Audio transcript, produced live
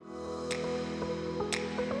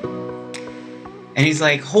And he's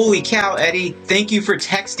like, holy cow, Eddie, thank you for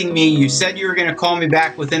texting me. You said you were going to call me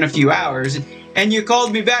back within a few hours, and you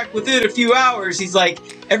called me back within a few hours. He's like,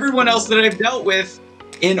 everyone else that I've dealt with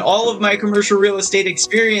in all of my commercial real estate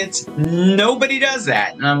experience, nobody does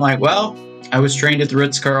that. And I'm like, well, I was trained at the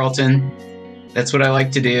Ritz-Carlton. That's what I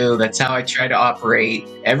like to do. That's how I try to operate.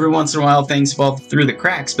 Every once in a while, things fall through the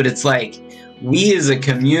cracks, but it's like we as a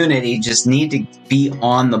community just need to be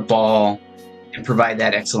on the ball and provide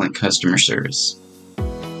that excellent customer service.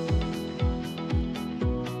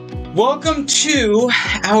 Welcome to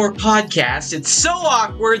our podcast. It's so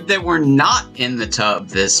awkward that we're not in the tub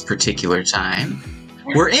this particular time.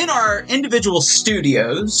 We're in our individual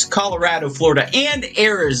studios, Colorado, Florida, and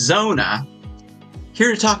Arizona,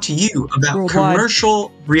 here to talk to you about Worldwide.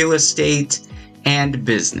 Commercial real estate and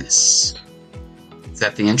business. Is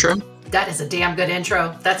that the intro? That is a damn good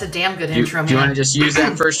intro. That's a damn good intro, man. Do you want to just use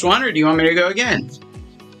that first one, or do you want me to go again?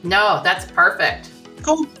 No, that's perfect.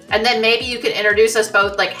 Cool. And then maybe you could introduce us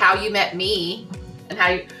both, like how you met me and how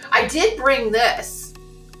you... I did bring this.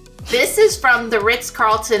 This is from the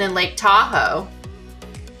Ritz-Carlton in Lake Tahoe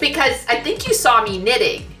because I think you saw me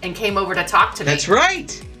knitting and came over to talk to me. That's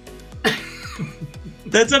right.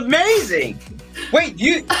 That's amazing. Wait,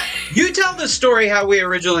 you tell the story how we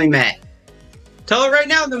originally met. Tell it right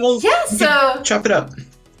now, then we'll chop it up.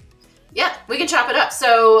 Yeah, we can chop it up.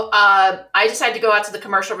 So I decided to go out to the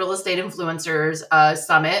Commercial Real Estate Influencers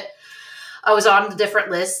Summit. I was on the different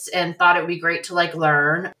lists and thought it would be great to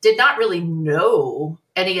learn. Did not really know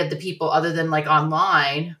any of the people other than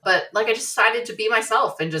online, but I just decided to be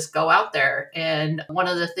myself and just go out there. And one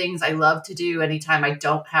of the things I love to do anytime I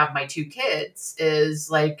don't have my two kids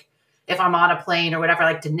is if I'm on a plane or whatever,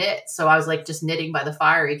 I like to knit. So I was just knitting by the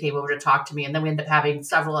fire. He came over to talk to me, and then we ended up having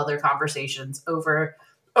several other conversations over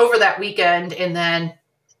that weekend. And then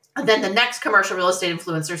the next Commercial Real Estate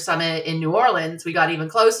Influencer Summit in New Orleans, we got even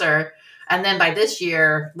closer. And then by this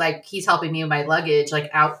year, he's helping me with my luggage,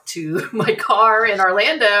 out to my car in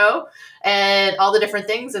Orlando and all the different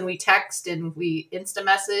things. And we text and we Insta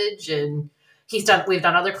message, and we've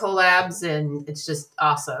done other collabs, and it's just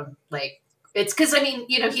awesome. It's because,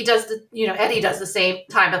 he does Eddie does the same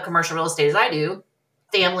type of commercial real estate as I do,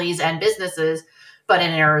 families and businesses, but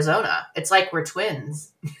in Arizona. It's like we're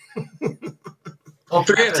twins. All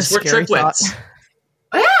three of us, we're triplets.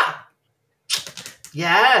 Oh, yeah.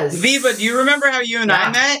 Yes. Aviva, do you remember how you and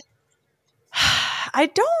I met? I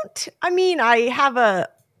don't. I have a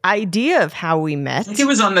idea of how we met. I think it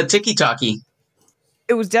was on the Tiki-Talkie.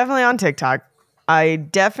 It was definitely on TikTok. I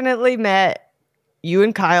definitely met you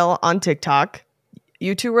and Kyle on TikTok.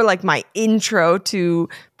 You two were my intro to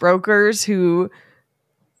brokers who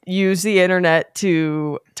use the internet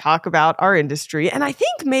to talk about our industry. And I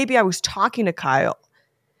think maybe I was talking to Kyle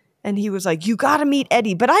and he was like, you got to meet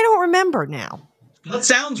Eddie, but I don't remember now. That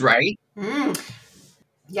sounds right.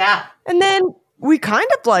 Yeah. And then we kind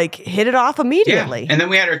of hit it off immediately. Yeah. And then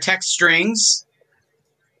we had our text strings,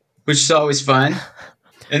 which is always fun.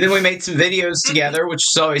 And then we made some videos together, which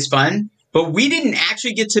is always fun. But we didn't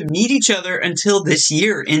actually get to meet each other until this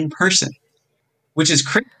year in person, which is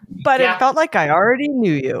crazy. But it felt like I already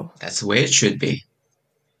knew you. That's the way it should be.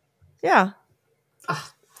 Yeah.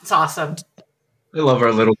 Oh, it's awesome. I love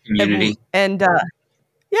our little community. And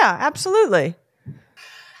yeah, absolutely.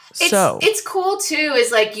 It's cool too,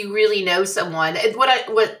 is you really know someone.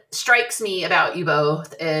 What strikes me about you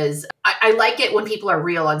both is I like it when people are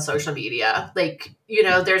real on social media.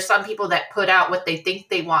 There's some people that put out what they think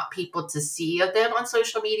they want people to see of them on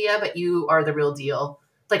social media, but you are the real deal.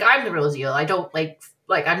 I'm the real deal. I don't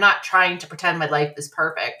I'm not trying to pretend my life is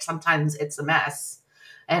perfect. Sometimes it's a mess.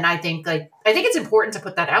 And I think it's important to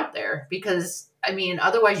put that out there because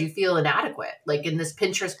otherwise you feel inadequate, in this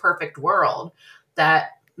Pinterest perfect world that,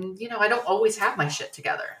 I don't always have my shit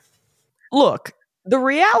together. Look, the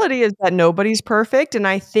reality is that nobody's perfect. And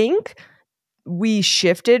I think we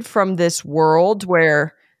shifted from this world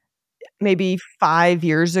where maybe 5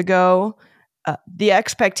 years ago, the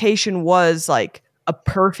expectation was a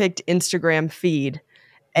perfect Instagram feed.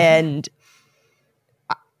 And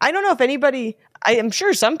I don't know if anybody, I am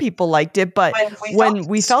sure some people liked it, but when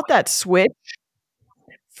we felt that switch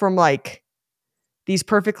from these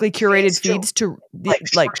perfectly curated feeds to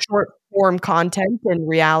short form content and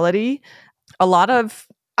reality,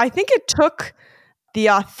 I think it took the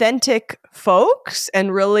authentic folks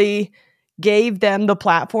and really gave them the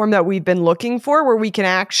platform that we've been looking for, where we can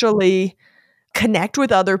actually connect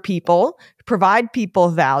with other people, provide people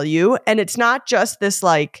value. And it's not just this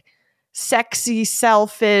sexy,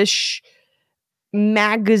 selfish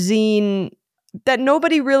magazine that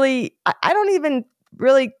nobody really, I don't even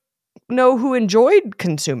really know who enjoyed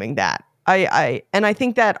consuming that. I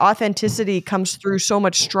think that authenticity comes through so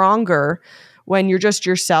much stronger when you're just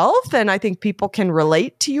yourself. And I think people can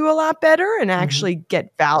relate to you a lot better and actually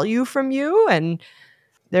get value from you. And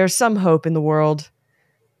there's some hope in the world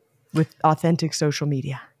with authentic social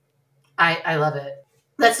media. I love it.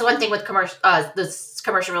 That's the one thing with this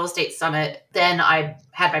commercial real estate summit. Then I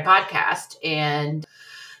had my podcast, and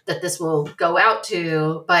that this will go out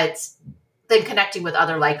to, but then connecting with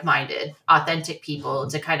other like-minded, authentic people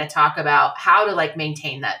to kind of talk about how to like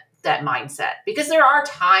maintain that mindset. Because there are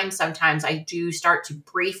times, sometimes I do start to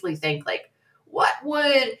briefly think like, what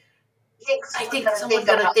would I think someone's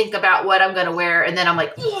going to think about what I'm going to wear, and then I'm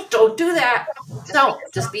like, don't do that. Don't,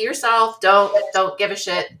 just be yourself. Don't give a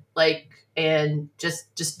shit. Like, and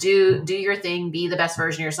just do your thing. Be the best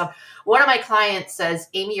version of yourself. One of my clients says,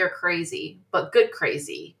 Amy, you're crazy, but good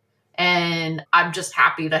crazy. And I'm just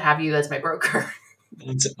happy to have you as my broker.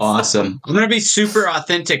 That's awesome. I'm going to be super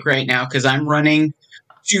authentic right now because I'm running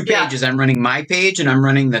two pages. I'm running my page and I'm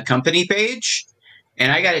running the company page.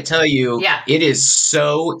 And I got to tell you, it is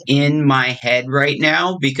so in my head right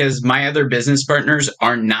now because my other business partners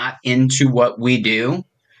are not into what we do,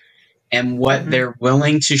 and what they're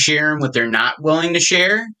willing to share and what they're not willing to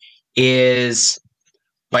share is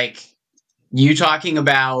like you talking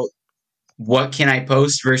about what can I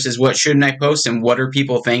post versus what shouldn't I post and what are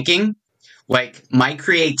people thinking. Like my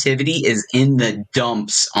creativity is in the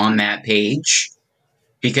dumps on that page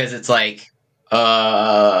because it's like,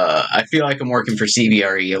 I feel like I'm working for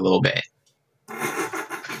CBRE a little bit.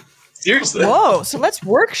 Seriously. Whoa. So let's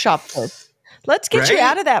workshop this. Let's get you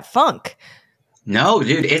out of that funk. No,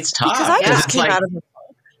 dude, it's tough. Because I just came out of the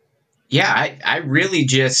funk. Yeah, I really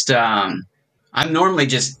just, I'm normally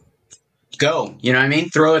just go, you know what I mean?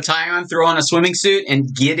 Throw a tie on, throw on a swimming suit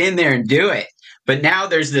and get in there and do it. But now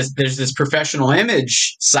there's this professional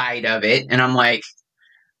image side of it. And I'm like,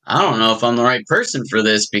 I don't know if I'm the right person for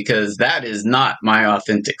this because that is not my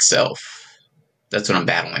authentic self. That's what I'm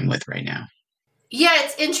battling with right now. Yeah,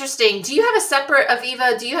 it's interesting. Do you have a separate,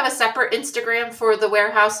 Aviva, do you have a separate Instagram for the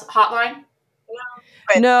warehouse hotline?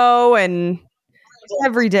 No, and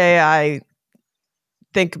every day I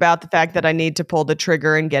think about the fact that I need to pull the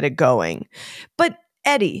trigger and get it going. But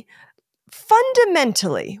Eddie,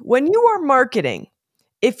 fundamentally, when you are marketing,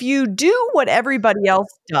 if you do what everybody else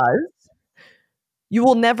does, you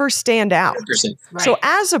will never stand out. Right. So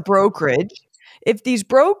as a brokerage, if these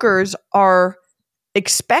brokers are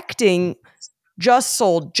expecting just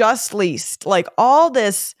sold, just leased, like all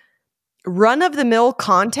this run-of-the-mill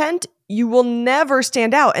content, you will never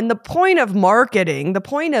stand out. And the point of marketing, the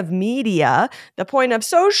point of media, the point of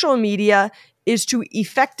social media is to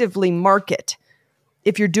effectively market.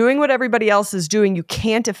 If you're doing what everybody else is doing, you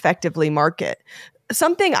can't effectively market.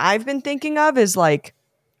 Something I've been thinking of is like,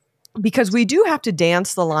 because we do have to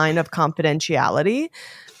dance the line of confidentiality,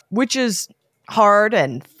 which is hard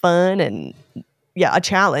and fun and a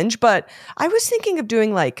challenge. But I was thinking of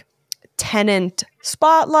doing like tenant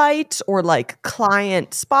spotlights or like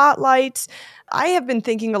client spotlights. I have been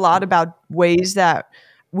thinking a lot about ways that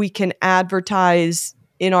we can advertise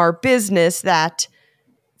in our business that,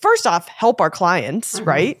 first off, help our clients,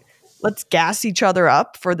 right? Let's gas each other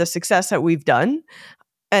up for the success that we've done.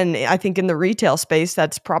 And I think in the retail space,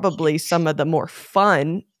 that's probably some of the more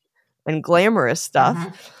fun and glamorous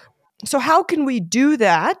stuff. So how can we do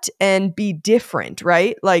that and be different,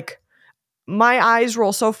 right? Like my eyes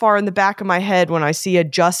roll so far in the back of my head when I see a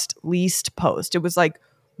just leased post. It was like,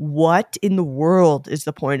 what in the world is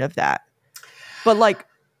the point of that? But like,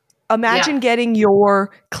 imagine getting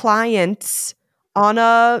your clients on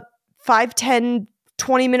a 5, 10,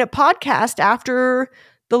 20-minute podcast after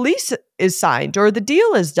the lease is signed or the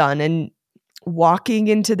deal is done and walking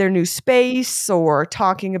into their new space or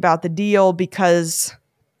talking about the deal because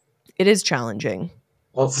it is challenging.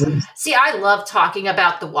 See, I love talking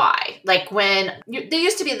about the why. Like when there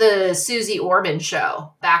used to be the Susie Orman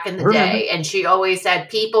show back in the day, and she always said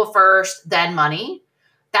people first, then money.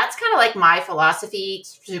 That's kind of like my philosophy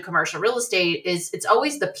to commercial real estate is it's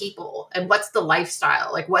always the people and what's the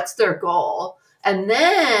lifestyle, like what's their goal. And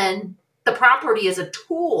then the property is a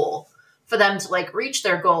tool for them to like reach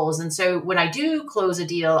their goals. And so when I do close a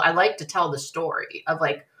deal, I like to tell the story of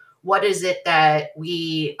like, what is it that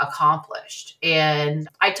we accomplished? And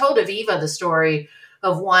I told Aviva the story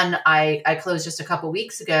of one I closed just a couple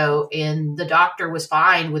weeks ago, and the doctor was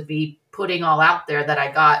fine with me putting all out there that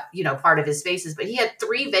I got, part of his spaces, but he had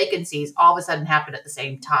 3 vacancies all of a sudden happen at the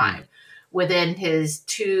same time within his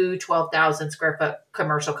 2 12,000 square foot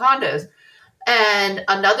commercial condos. And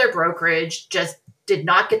another brokerage just did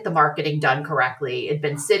not get the marketing done correctly. It'd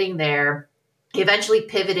been sitting there. He eventually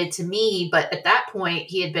pivoted to me, but at that point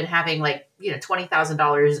he had been having like,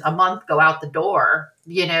 $20,000 a month go out the door,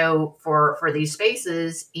 for these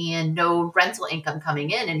spaces and no rental income coming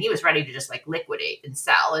in. And he was ready to just like liquidate and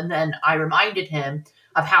sell. And then I reminded him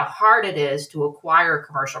of how hard it is to acquire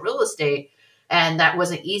commercial real estate. And that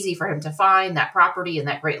wasn't easy for him to find that property in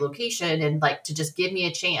that great location, and like to just give me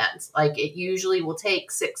a chance. Like it usually will take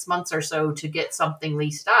 6 months or so to get something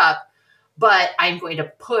leased up, but I'm going to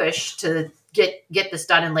push to get this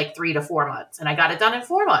done in like 3 to 4 months. And I got it done in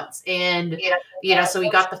 4 months. And, so we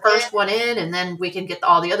got the first one in, and then we can get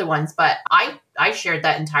all the other ones. But I shared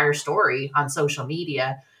that entire story on social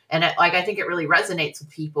media. And I think it really resonates with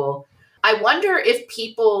people. I wonder if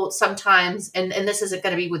people sometimes, and this isn't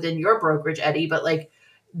going to be within your brokerage, Eddie, but like,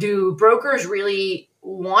 do brokers really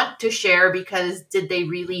want to share because did they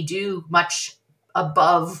really do much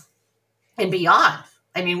above and beyond?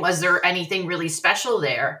 I mean, was there anything really special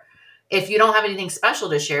there? If you don't have anything special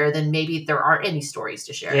to share, then maybe there aren't any stories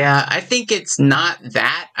to share. Yeah, I think it's not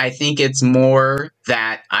that. I think it's more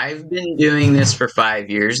that I've been doing this for 5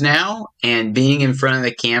 years now, and being in front of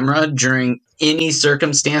the camera during any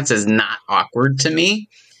circumstance is not awkward to me.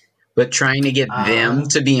 But trying to get them Uh,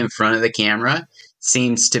 to be in front of the camera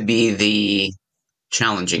seems to be the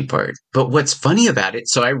challenging part. But what's funny about it,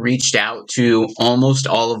 so I reached out to almost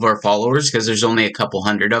all of our followers, because there's only a couple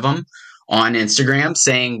hundred of them on Instagram,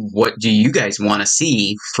 saying, what do you guys want to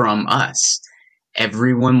see from us?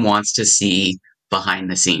 Everyone wants to see behind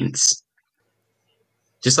the scenes.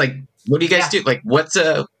 Just like, what do you guys yeah, do? Like, what's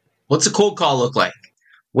a cold call look like?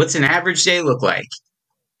 What's an average day look like?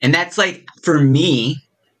 And that's like, for me,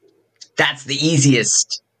 that's the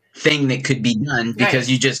easiest thing that could be done, right. because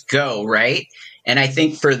you just go, right? And I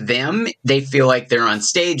think for them, they feel like they're on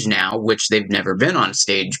stage now, which they've never been on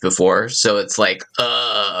stage before. So it's like,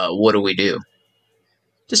 what do we do?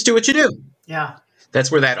 Just do what you do. Yeah.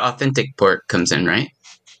 That's where that authentic part comes in, right?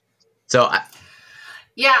 So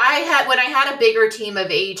Yeah, when I had a bigger team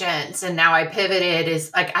of agents and now I pivoted,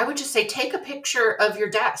 is like I would just say take a picture of your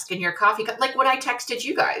desk and your coffee cup. Like when I texted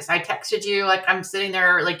you guys. I texted you like I'm sitting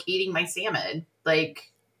there like eating my salmon.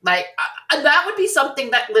 Like that would be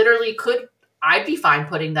something that literally I'd be fine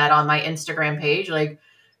putting that on my Instagram page. Like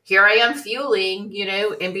here I am fueling,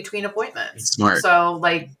 in between it's appointments. smart. So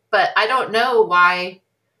like, but I don't know why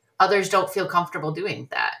others don't feel comfortable doing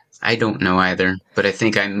that. I don't know either, but I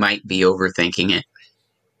think I might be overthinking it.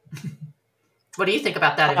 What do you think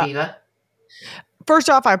about that, Uh, Aviva? First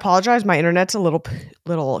off, I apologize. My internet's a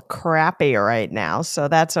little crappy right now, so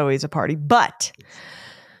that's always a party. But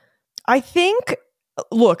I think,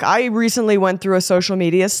 look, I recently went through a social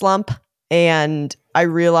media slump, and I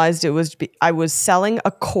realized I was selling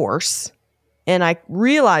a course, and I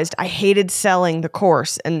realized I hated selling the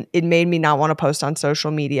course, and it made me not want to post on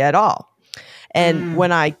social media at all. And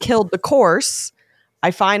when I killed the course,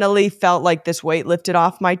 I finally felt like this weight lifted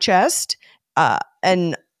off my chest.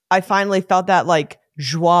 And I finally felt that like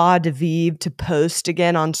joie de vivre to post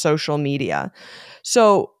again on social media.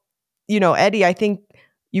 So, Eddie, I think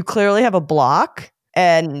you clearly have a block,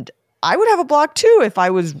 and I would have a block too if I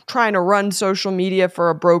was trying to run social media for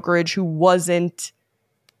a brokerage who wasn't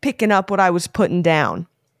picking up what I was putting down.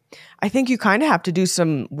 I think you kind of have to do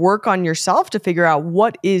some work on yourself to figure out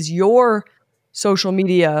what is your social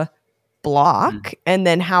media block, and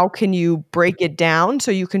then how can you break it down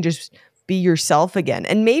so you can just be yourself again.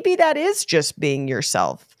 And maybe that is just being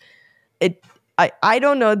yourself. I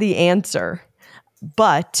don't know the answer,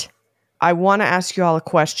 but I want to ask you all a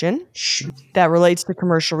question that relates to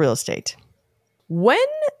commercial real estate. When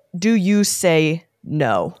do you say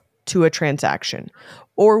no to a transaction?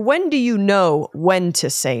 Or when do you know when to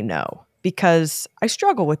say no? Because I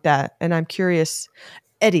struggle with that, and I'm curious.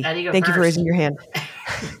 Eddie, Eddie, go thank you for first. raising your hand.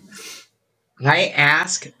 I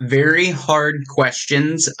ask very hard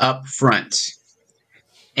questions up front.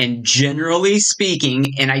 And generally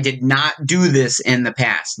speaking, and I did not do this in the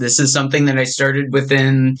past, this is something that I started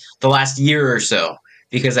within the last year or so,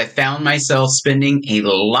 because I found myself spending a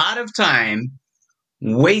lot of time,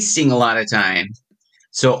 wasting a lot of time.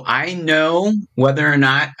 So I know whether or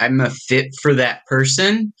not I'm a fit for that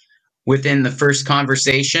person within the first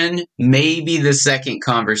conversation. Maybe the second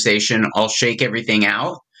conversation, I'll shake everything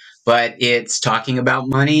out. But it's talking about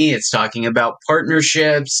money, it's talking about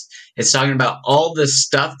partnerships, it's talking about all the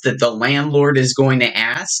stuff that the landlord is going to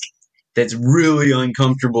ask that's really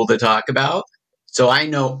uncomfortable to talk about. So I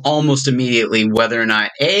know almost immediately whether or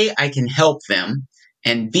not A, I can help them,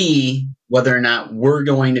 and B, whether or not we're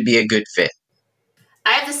going to be a good fit.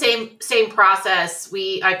 I have the same process.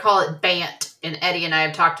 I call it BANT. and Eddie and I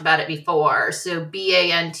have talked about it before. So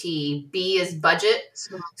BANT, B is budget.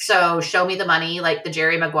 So show me the money, like the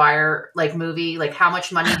Jerry Maguire like movie. Like, how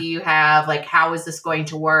much money do you have? Like, how is this going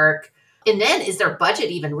to work? And then, is their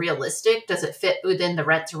budget even realistic? Does it fit within the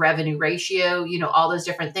rent to revenue ratio? You know, all those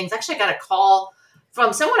different things. Actually, I got a call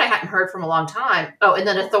from someone I hadn't heard from a long time. Oh, and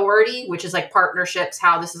then authority, which is like partnerships,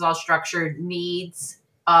 how this is all structured, needs,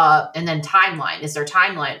 and then timeline. Is their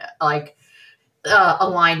timeline like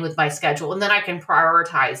aligned with my schedule? And then I can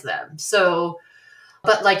prioritize them. So,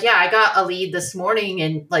 but like, yeah, I got a lead this morning,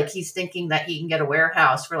 and like, he's thinking that he can get a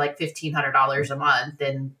warehouse for like $1,500 a month,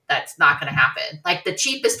 and that's not going to happen. Like, the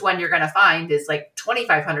cheapest one you're going to find is like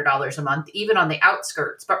 $2,500 a month, even on the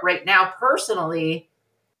outskirts. But right now, personally,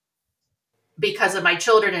 because of my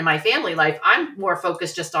children and my family life, I'm more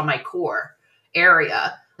focused just on my core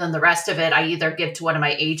area. Then the rest of it, I either give to one of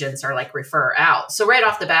my agents or like refer out. So right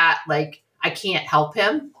off the bat, like, I can't help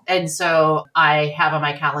him. And so I have on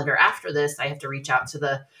my calendar after this, I have to reach out to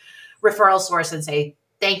the referral source and say,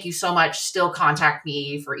 thank you so much. Still contact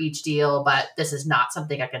me for each deal, but this is not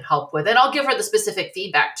something I can help with. And I'll give her the specific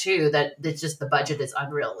feedback too, that it's just the budget is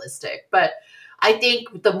unrealistic. But I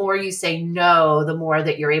think the more you say no, the more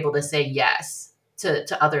that you're able to say yes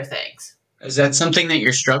to other things. Is that something that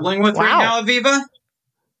you're struggling with right Wow. now, Aviva?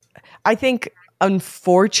 I think,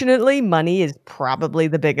 unfortunately, money is probably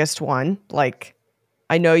the biggest one. Like,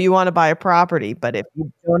 I know you want to buy a property, but if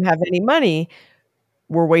you don't have any money,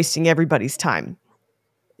 we're wasting everybody's time.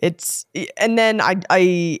 And then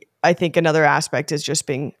I think another aspect is just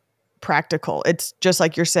being practical. It's just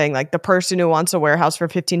like you're saying, like the person who wants a warehouse for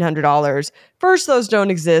 $1,500. First, those don't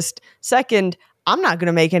exist. Second, I'm not going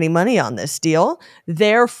to make any money on this deal.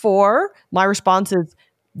 Therefore, my response is,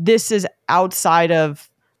 this is outside of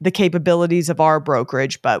the capabilities of our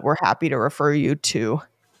brokerage, but we're happy to refer you to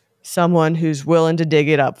someone who's willing to dig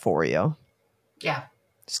it up for you. Yeah.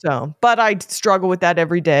 So, but I struggle with that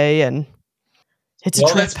every day, and it's a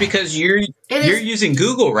Well, trip. that's because you're using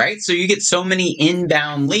Google, right? So you get so many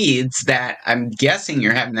inbound leads that I'm guessing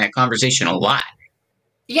you're having that conversation a lot.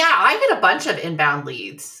 Yeah, I get a bunch of inbound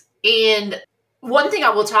leads. And one thing I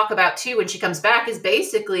will talk about too when she comes back is,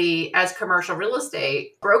 basically, as commercial real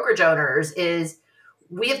estate brokerage owners, is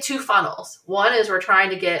we have two funnels. One is we're trying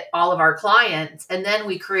to get all of our clients, and then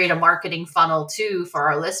we create a marketing funnel too for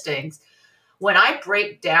our listings. When I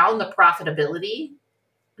break down the profitability,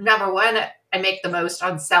 number one, I make the most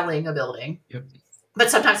on selling a building. Yep.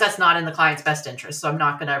 But sometimes that's not in the client's best interest. So I'm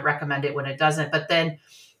not going to recommend it when it doesn't. But then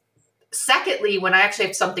secondly, when I actually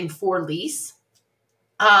have something for lease,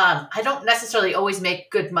 I don't necessarily always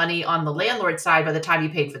make good money on the landlord side by the time you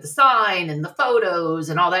paid for the sign and the photos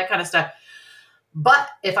and all that kind of stuff. But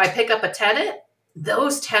if I pick up a tenant,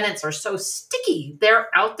 those tenants are so sticky. They're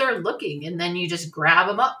out there looking, and then you just grab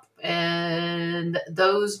them up. And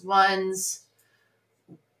those ones,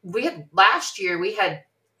 last year, we had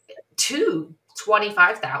two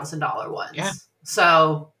 $25,000 ones. Yeah.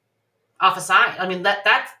 So off a sign. I mean,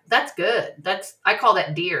 that's good. I call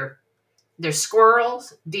that deer. There's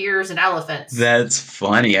squirrels, deers, and elephants. That's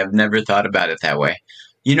funny. I've never thought about it that way.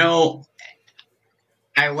 You know,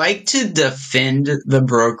 I like to defend the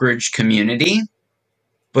brokerage community,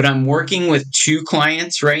 but I'm working with two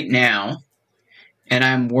clients right now, and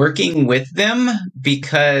I'm working with them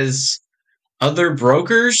because other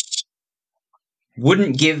brokers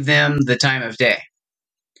wouldn't give them the time of day.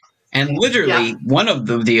 And literally, Yeah. one of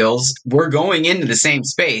the deals, we're going into the same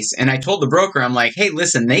space. And I told the broker, I'm like, hey,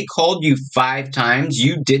 listen, they called you 5 times.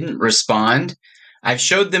 You didn't respond. I've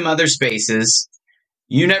showed them other spaces.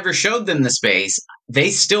 You never showed them the space.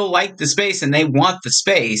 They still like the space and they want the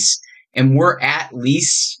space. And we're at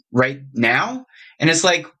lease right now. And it's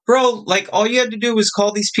like, bro, like, all you had to do was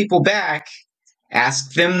call these people back,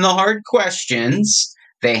 ask them the hard questions.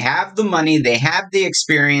 They have the money, they have the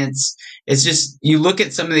experience. It's just, you look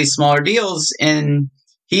at some of these smaller deals, and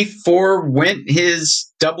he forewent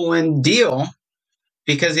his double end deal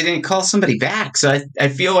because he didn't call somebody back. So I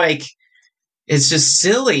feel like it's just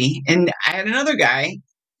silly. And I had another guy,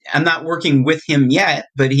 I'm not working with him yet,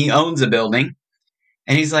 but he owns a building.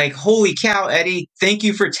 And he's like, holy cow, Eddie, thank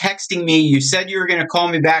you for texting me. You said you were going to call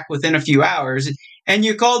me back within a few hours, and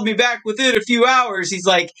you called me back within a few hours. He's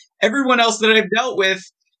like, everyone else that I've dealt with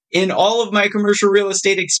in all of my commercial real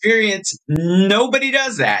estate experience, nobody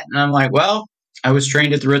does that. And I'm like, well, I was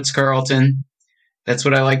trained at the Ritz-Carlton. That's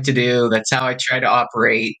what I like to do. That's how I try to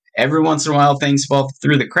operate. Every once in a while, things fall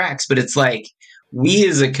through the cracks, but it's like, we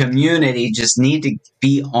as a community just need to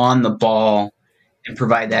be on the ball and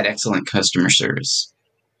provide that excellent customer service.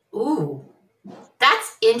 Ooh,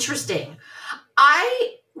 that's interesting.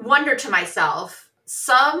 I wonder to myself,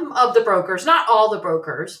 some of the brokers, not all the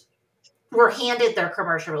brokers, were handed their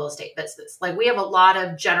commercial real estate business. Like we have a lot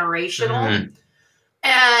of generational.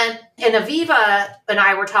 And Aviva and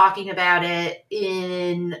I were talking about it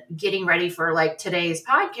in getting ready for like today's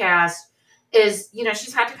podcast is,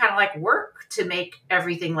 she's had to kind of like work to make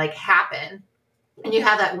everything like happen. And you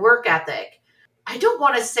have that work ethic. I don't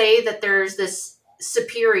want to say that there's this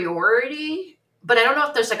superiority, but I don't know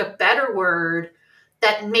if there's like a better word,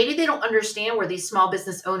 that maybe they don't understand where these small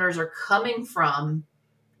business owners are coming from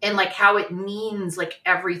and like how it means like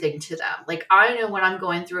everything to them. Like I know when I'm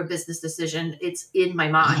going through a business decision, it's in my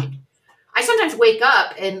mind. I sometimes wake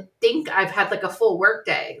up and think I've had like a full work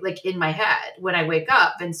day, like in my head when I wake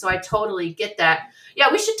up. And so I totally get that.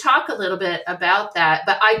 Yeah, we should talk a little bit about that.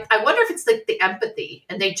 But I wonder if it's like the empathy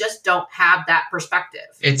and they just don't have that perspective.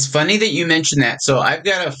 It's funny that you mentioned that. So I've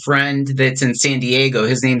got a friend that's in San Diego.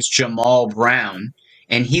 His name's Jamal Brown,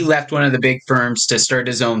 and he left one of the big firms to start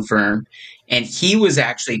his own firm. And he was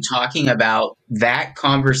actually talking about that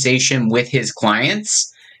conversation with his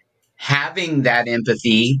clients, having that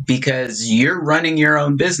empathy because you're running your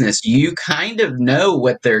own business. You kind of know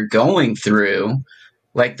what they're going through,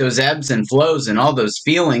 like those ebbs and flows and all those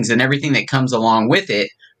feelings and everything that comes along with it,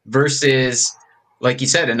 versus, like you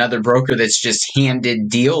said, another broker that's just handed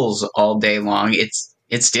deals all day long.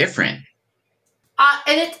 It's different.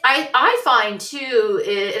 And I find too,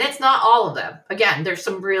 and it's not all of them. Again, there's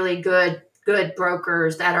some really good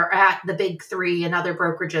brokers that are at the big three and other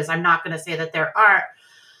brokerages. I'm not going to say that there aren't,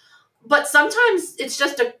 but sometimes it's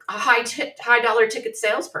just a high dollar ticket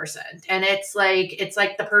salesperson, and it's like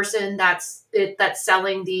the person that's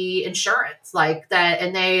selling the insurance like that,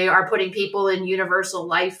 and they are putting people in universal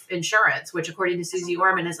life insurance, which according to Susie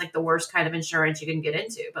Orman is like the worst kind of insurance you can get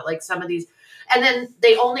into. But like some of these, and then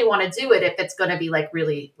they only want to do it if it's going to be like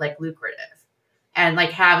really like lucrative and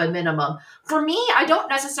like have a minimum. For me, I don't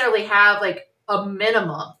necessarily have like a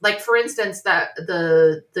minimum. Like for instance, that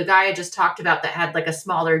the guy I just talked about that had like a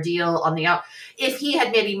smaller deal on the out, if he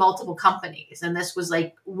had maybe multiple companies and this was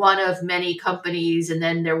like one of many companies, and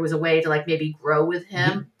then there was a way to like maybe grow with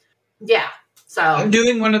him. Yeah. So I'm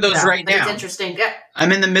doing one of those right now. It's interesting. Yeah.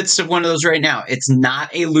 I'm in the midst of one of those right now. It's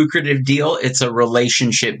not a lucrative deal. It's a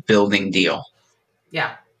relationship building deal.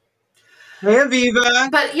 Yeah. Hey,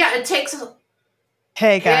 Aviva. But yeah, it takes.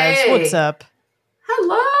 Hey guys, what's up?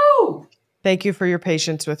 Hello. Thank you for your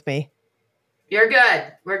patience with me. You're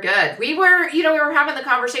good. We're good. We were having the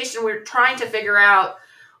conversation. We were trying to figure out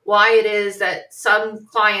why it is that some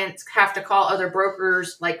clients have to call other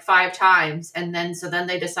brokers like 5 times. And then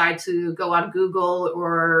they decide to go on Google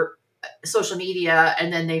or social media,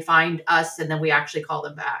 and then they find us, and then we actually call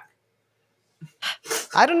them back.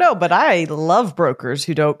 I don't know, but I love brokers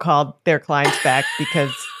who don't call their clients back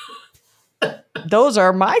because those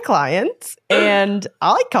are my clients and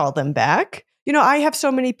I call them back. I have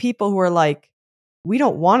so many people who are like, we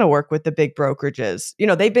don't want to work with the big brokerages.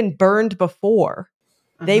 They've been burned before.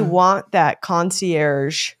 Mm-hmm. They want that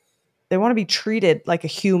concierge. They want to be treated like a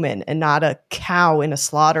human and not a cow in a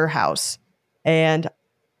slaughterhouse. And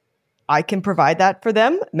I can provide that for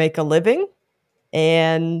them, make a living,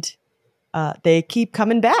 and they keep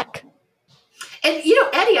coming back. And,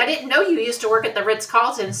 Eddie, I didn't know you used to work at the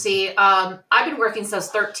Ritz-Carlton. See, I've been working since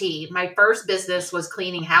 13. My first business was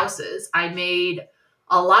cleaning houses. I made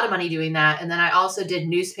a lot of money doing that. And then I also did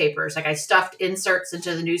newspapers. Like I stuffed inserts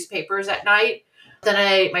into the newspapers at night.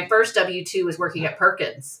 Then my first W-2 was working at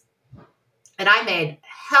Perkins. And I made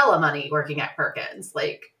hella money working at Perkins.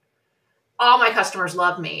 Like all my customers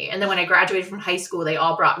loved me. And then when I graduated from high school, they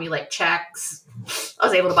all brought me like checks. I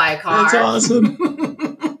was able to buy a car. That's awesome.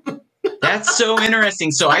 That's so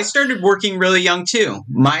interesting. So I started working really young too.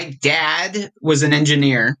 My dad was an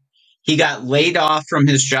engineer. He got laid off from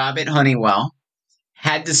his job at Honeywell,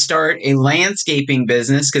 had to start a landscaping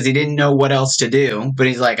business because he didn't know what else to do. But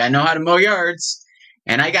he's like, I know how to mow yards.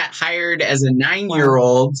 And I got hired as a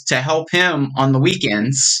 9-year-old to help him on the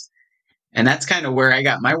weekends. And that's kind of where I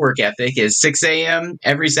got my work ethic is 6 a.m.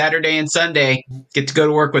 every Saturday and Sunday, get to go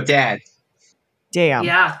to work with dad. Damn.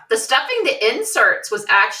 Yeah. The stuffing the inserts was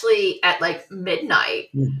actually at like midnight.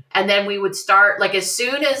 Mm. And then we would start like as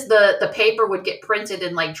soon as the paper would get printed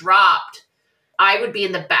and like dropped, I would be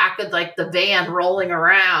in the back of like the van rolling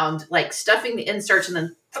around, like stuffing the inserts and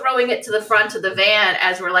then throwing it to the front of the van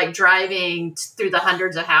as we're like driving through the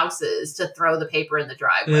hundreds of houses to throw the paper in the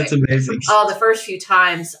driveway. That's amazing. Oh, the first few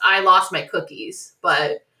times I lost my cookies,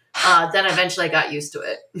 but then eventually I got used to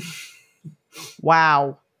it.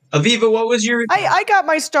 Wow. Aviva, what was your... I got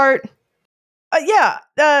my start, as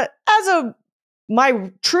a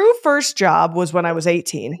My true first job was when I was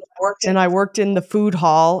 18, and I worked in the food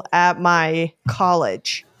hall at my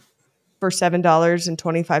college for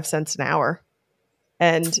 $7.25 an hour.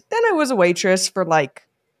 And then I was a waitress for like,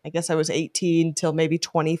 I guess I was 18 till maybe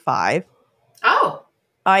 25. Oh,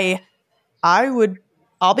 I would,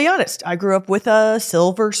 I'll be honest, I grew up with a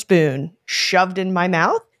silver spoon shoved in my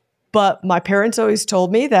mouth, but my parents always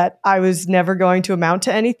told me that I was never going to amount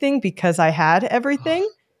to anything because I had everything.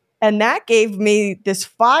 And that gave me this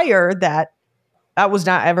fire that was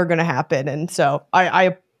not ever going to happen. And so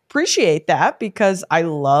I appreciate that because I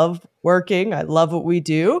love working. I love what we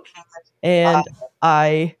do. And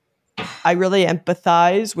I really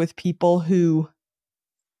empathize with people who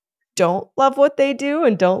don't love what they do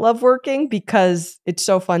and don't love working because it's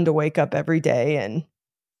so fun to wake up every day and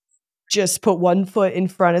just put one foot in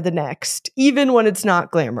front of the next, even when it's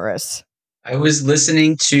not glamorous. I was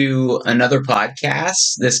listening to another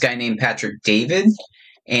podcast, this guy named Patrick David,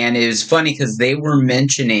 and it was funny because they were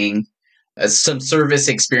mentioning some service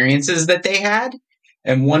experiences that they had.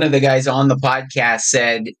 And one of the guys on the podcast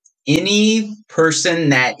said, any person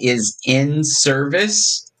that is in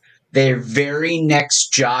service, their very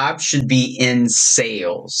next job should be in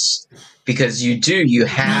sales because you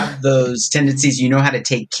have those tendencies, you know how to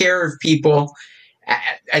take care of people.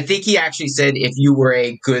 I think he actually said if you were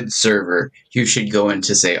a good server, you should go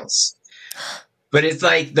into sales. But it's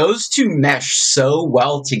like those two mesh so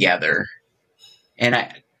well together.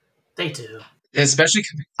 And they do. especially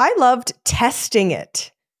I loved testing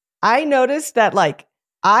it. I noticed that like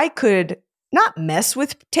I could not mess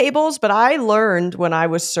with tables, but I learned when I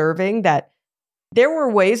was serving that there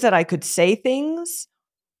were ways that I could say things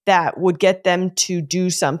that would get them to do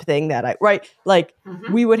something that like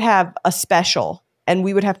we would have a special and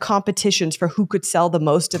we would have competitions for who could sell the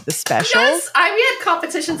most of the specials. Yes, we had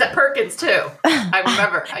competitions at Perkins too. I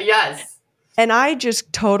remember. Yes. And I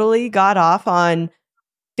just totally got off on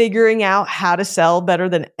figuring out how to sell better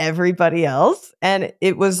than everybody else. And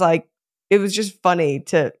it was just funny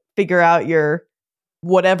to figure out your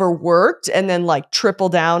whatever worked and then like triple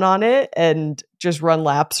down on it and just run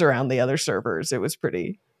laps around the other servers.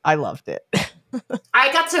 I loved it.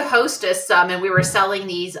 I got to hostess some, and we were selling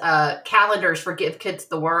these calendars for Give Kids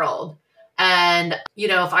the World. And,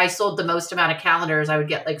 if I sold the most amount of calendars, I would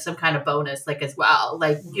get like some kind of bonus, like as well,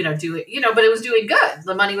 like, but it was doing good.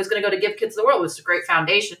 The money was going to go to Give Kids the World. It was a great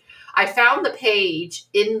foundation. I found the page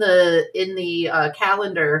in the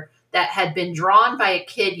calendar that had been drawn by a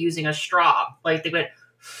kid using a straw. Like they went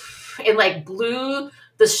and like blew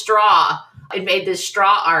the straw and made this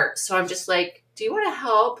straw art. So I'm just like, do you want to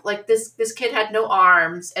help? Like this kid had no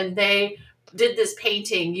arms and they did this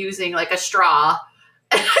painting using like a straw.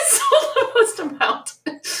 And I sold the most amount.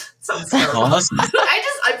 Sounds terrible. awesome.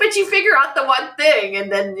 But you figure out the one thing.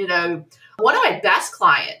 And then, one of my best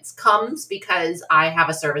clients comes because I have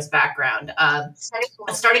a service background. I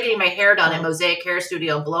started getting my hair done at Mosaic Hair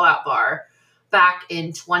Studio and Blowout Bar back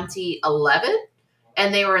in 2011.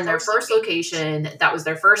 And they were in their first location. That was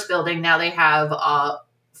their first building. Now they have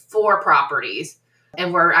 4 properties.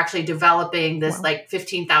 And we're actually developing this like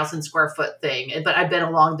 15,000 square foot thing. But I've been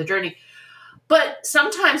along the journey. But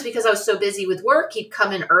sometimes because I was so busy with work, he'd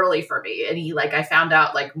come in early for me. And I found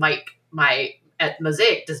out like Mike, at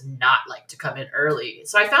Mosaic does not like to come in early.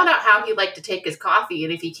 So I found out how he liked to take his coffee.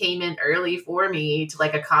 And if he came in early for me to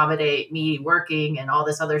like accommodate me working and all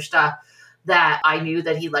this other stuff, that I knew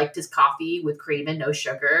that he liked his coffee with cream and no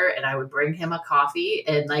sugar. And I would bring him a coffee.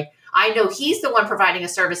 And like, I know he's the one providing a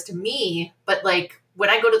service to me. But like when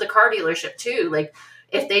I go to the car dealership too, like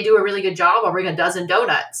if they do a really good job, I'll bring a dozen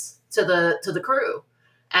donuts to the crew.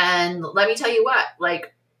 And let me tell you what,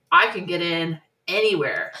 like I can get in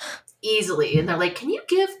anywhere easily. And they're like, can you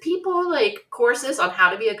give people like courses on how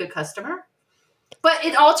to be a good customer? But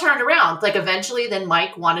it all turned around. Like eventually then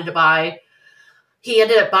Mike wanted to he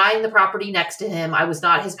ended up buying the property next to him. I was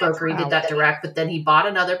not his broker. He did that direct, but then he bought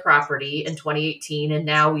another property in 2018. And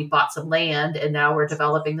now we bought some land and now we're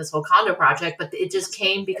developing this whole condo project. But it just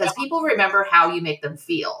came because people remember how you make them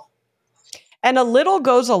feel. And a little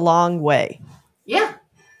goes a long way. Yeah.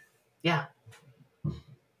 Yeah.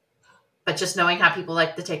 But just knowing how people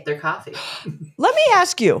like to take their coffee. Let me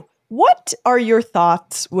ask you, what are your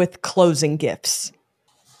thoughts with closing gifts?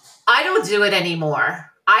 I don't do it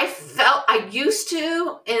anymore. I used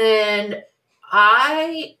to, and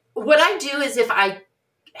what I do is if I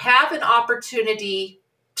have an opportunity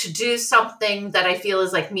to do something that I feel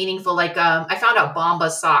is like meaningful, like I found out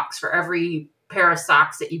Bomba socks for every pair of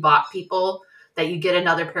socks that you bought people, that you get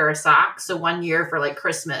another pair of socks. So one year for like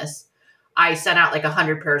Christmas, I sent out like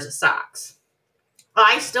 100 pairs of socks.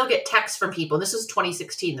 I still get texts from people. This was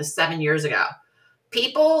 2016, this is 7 years ago.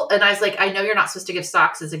 people, and I was like, I know you're not supposed to give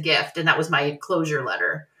socks as a gift. And that was my closure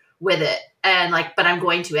letter with it. And like, but I'm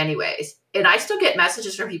going to anyways. And I still get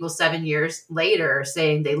messages from people 7 years later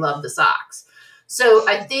saying they love the socks. So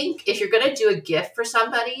I think if you're going to do a gift for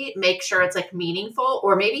somebody, make sure it's like meaningful,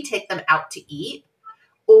 or maybe take them out to eat,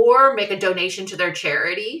 or make a donation to their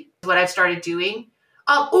charity. What I've started doing.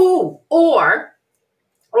 Or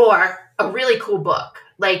a really cool book.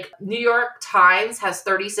 Like New York Times has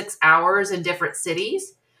 36 hours in different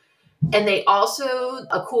cities. And they also,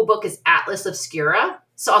 a cool book is Atlas Obscura.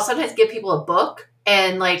 So I'll sometimes give people a book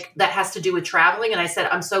and like that has to do with traveling. And I said,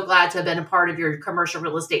 I'm so glad to have been a part of your commercial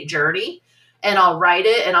real estate journey. And I'll write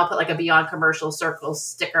it and I'll put like a Beyond Commercial Circle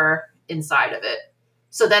sticker inside of it.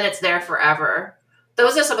 So then it's there forever.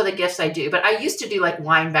 Those are some of the gifts I do. But I used to do like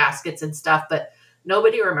wine baskets and stuff, but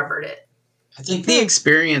nobody remembered it. I think the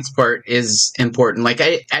experience part is important. Like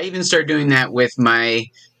I even started doing that with my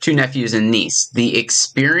two nephews and niece. The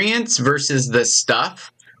experience versus the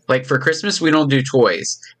stuff. Like for Christmas, we don't do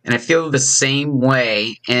toys. And I feel the same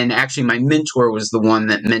way. And actually, my mentor was the one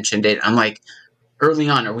that mentioned it. I'm like, early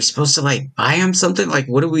on, are we supposed to like buy them something? Like,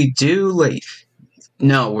 what do we do? Like,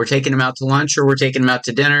 no, we're taking them out to lunch or we're taking them out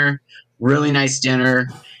to dinner. Really nice dinner.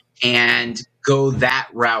 And go that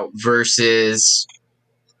route versus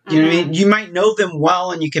you know what I mean? You might know them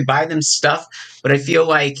well and you can buy them stuff, but I feel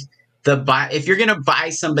like if you're gonna buy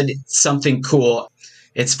somebody something cool,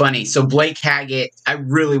 it's funny. So Blake Haggett, I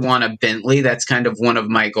really want a Bentley. That's kind of one of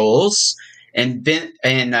my goals. And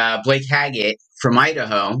Blake Haggett from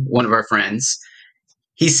Idaho, one of our friends,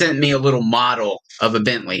 he sent me a little model of a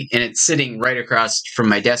Bentley, and it's sitting right across from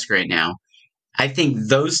my desk right now. I think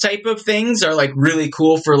those type of things are like really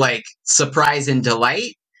cool for like surprise and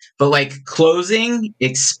delight, but like closing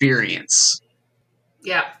experience.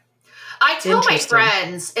 Yeah. I tell my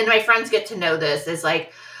friends, and my friends get to know this, is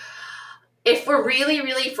like, if we're really,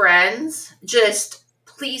 really friends, just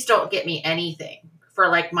please don't get me anything for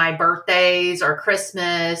like my birthdays or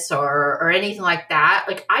Christmas or anything like that.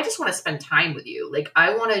 Like, I just want to spend time with you. Like,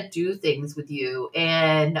 I want to do things with you.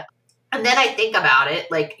 And then I think about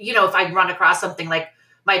it, like, you know, if I run across something like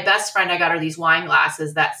my best friend, I got her these wine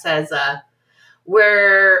glasses that says,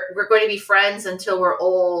 we're going to be friends until we're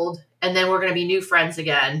old, and then we're going to be new friends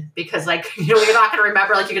again, because like, you know, you're not going to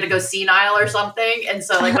remember, like you're going to go senile or something. And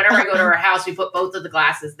so like whenever I go to her house, we put both of the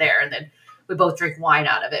glasses there, and then we both drink wine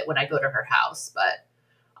out of it when I go to her house. But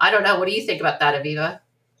I don't know. What do you think about that, Aviva?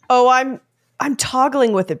 Oh, I'm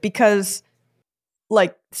toggling with it because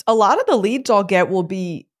like a lot of the leads I'll get will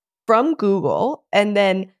be from Google, and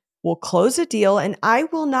then we'll close a deal and I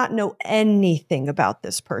will not know anything about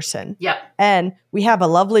this person. Yep. And we have a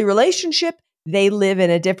lovely relationship. They live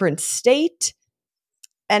in a different state.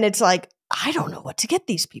 And it's like, I don't know what to get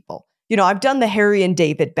these people. You know, I've done the Harry and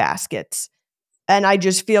David baskets. And I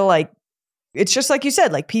just feel like it's just like you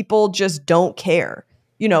said, like people just don't care.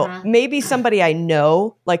 You know, maybe somebody I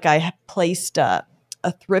know, like I placed a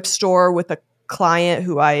thrift store with a client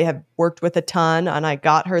who I have worked with a ton, and I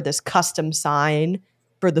got her this custom sign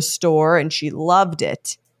for the store and she loved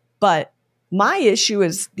it. But my issue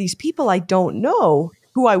is these people I don't know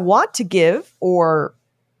who I want to give, or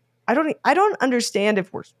I don't understand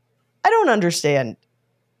I don't understand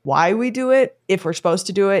why we do it, if we're supposed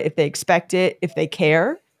to do it, if they expect it, if they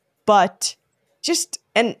care. But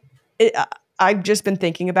I've just been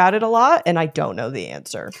thinking about it a lot and I don't know the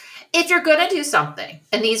answer. If you're going to do something,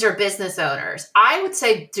 and these are business owners, I would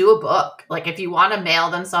say do a book. Like if you want to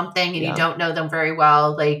mail them something and you don't know them very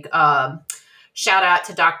well, like shout out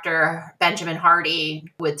to Dr. Benjamin Hardy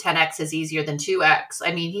with 10X is easier than 2X.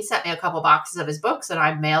 I mean, he sent me a couple boxes of his books and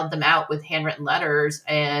I mailed them out with handwritten letters,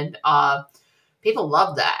 and people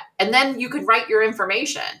love that. And then you could write your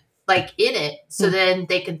information like in it, so then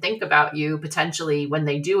they can think about you potentially when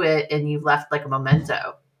they do it, and you've left like a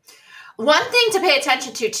memento. One thing to pay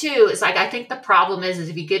attention to too is like, I think the problem is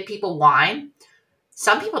if you give people wine,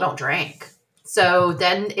 some people don't drink. So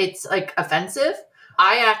then it's like offensive.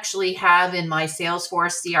 I actually have in my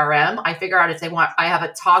Salesforce CRM, I figure out if they want, I have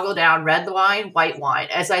a toggle down red wine, white wine.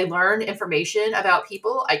 As I learn information about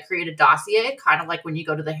people, I create a dossier, kind of like when you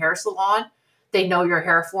go to the hair salon, they know your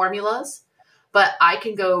hair formulas. But I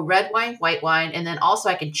can go red wine, white wine, and then also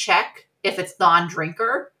I can check if it's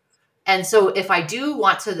non-drinker. And so if I do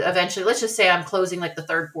want to eventually, let's just say I'm closing like the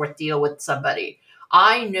third, fourth deal with somebody,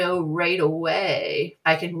 I know right away,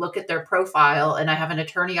 I can look at their profile, and I have an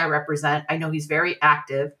attorney I represent. I know he's very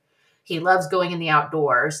active. He loves going in the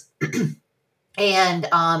outdoors. And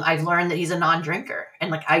I've learned that he's a non-drinker. And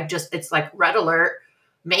like, it's like red alert,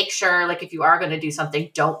 make sure like if you are going to do something,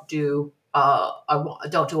 don't do a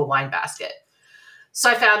wine basket. So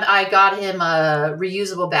I got him a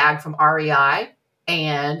reusable bag from REI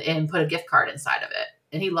and put a gift card inside of it.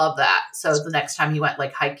 And he loved that. So the next time he went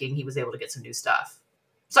like hiking, he was able to get some new stuff.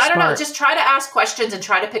 So I don't know, Smart. just try to ask questions and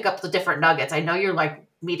try to pick up the different nuggets. I know you're like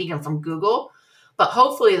meeting them from Google, but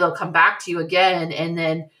hopefully they'll come back to you again. And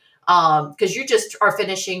then, because you just are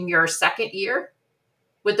finishing your second year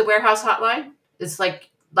with the warehouse hotline. It's like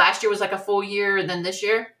last year was like a full year, and then this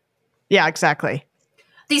year. Yeah, exactly.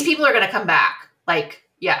 These people are going to come back. Like,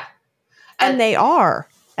 yeah. And they are.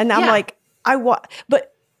 And I'm Yeah. like, I want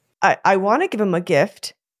to give them a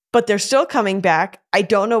gift, but they're still coming back. I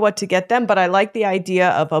don't know what to get them, but I like the idea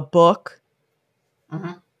of a book.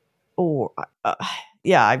 Mm-hmm. Or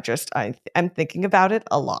yeah, I'm thinking about it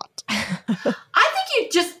a lot.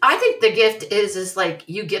 I think the gift is like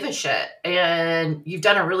you give a shit and you've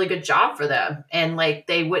done a really good job for them, and like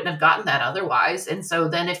they wouldn't have gotten that otherwise. And so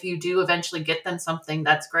then if you do eventually get them something,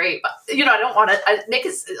 that's great. But I don't want to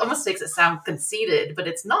it almost makes it sound conceited, but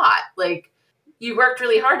it's not. Like you worked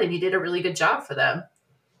really hard and you did a really good job for them,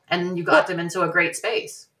 and you got them into a great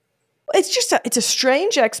space. It's just it's a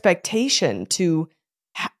strange expectation to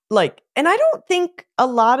like, and I don't think a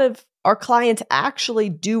lot of our clients actually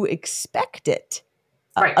do expect it.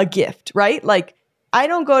 Right. A gift, right? Like I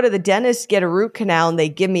don't go to the dentist, get a root canal, and they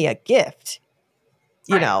give me a gift,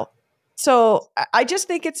 you know? So I just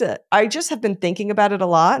think I just have been thinking about it a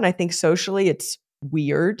lot. And I think socially it's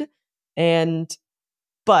weird.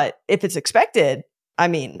 But if it's expected, I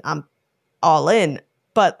mean, I'm all in.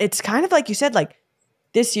 But it's kind of like you said, like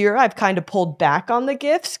this year I've kind of pulled back on the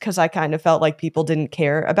gifts because I kind of felt like people didn't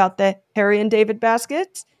care about the Harry and David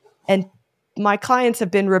baskets. And my clients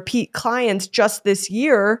have been repeat clients just this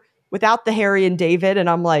year without the Harry and David. And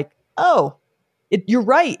I'm like, oh, you're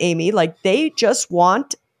right, Amy. Like they just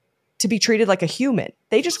want to be treated like a human.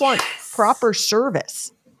 They just want proper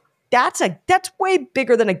service. That's way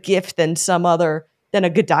bigger than a gift than a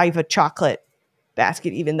Godiva chocolate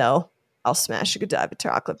basket, even though I'll smash a Godiva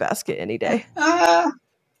chocolate basket any day.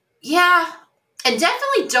 Yeah. And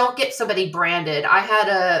definitely don't get somebody branded. I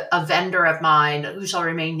had a vendor of mine who shall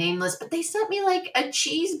remain nameless, but they sent me like a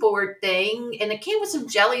cheese board thing and it came with some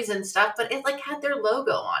jellies and stuff, but it like had their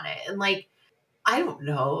logo on it. And like, I don't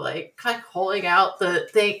know, like kind of holding out the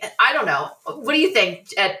thing. I don't know. What do you think,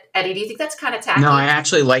 Eddie? Do you think that's kind of tacky? No, I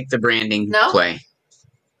actually like the branding play.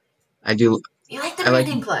 I do. You like the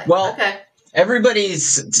branding play? Well, okay.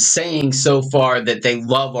 Everybody's saying so far that they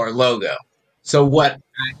love our logo. So what?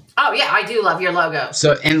 Oh yeah, I do love your logo.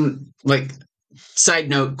 So, and like, side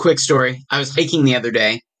note, quick story. I was hiking the other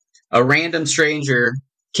day. A random stranger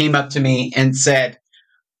came up to me and said,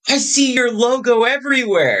 I see your logo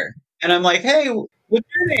everywhere. And I'm like, hey, what's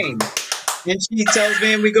your name? And she tells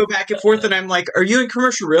me, and we go back and forth, and I'm like, are you in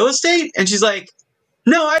commercial real estate? And she's like,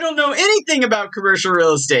 no, I don't know anything about commercial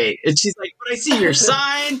real estate. And she's like, but I see your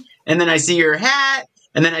sign, and then I see your hat,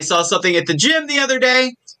 and then I saw something at the gym the other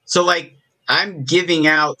day. So like, I'm giving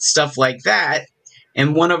out stuff like that.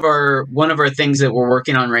 And one of our things that we're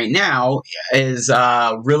working on right now is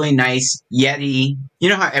a really nice Yeti. You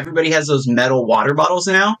know how everybody has those metal water bottles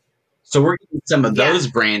now? So we're getting some of those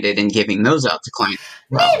branded and giving those out to clients.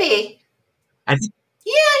 Maybe. I think.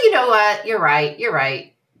 Yeah, you know what? You're right.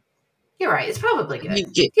 It's probably good.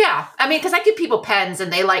 Yeah. I mean, because I give people pens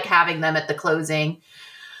and they like having them at the closing.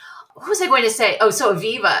 What was I going to say? Oh, so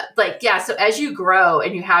Aviva, like, yeah. So as you grow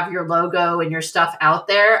and you have your logo and your stuff out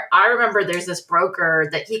there, I remember there's this broker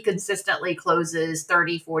that he consistently closes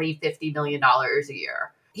 30, 40, $50 million a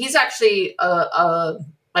year. He's actually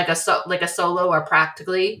like a solo or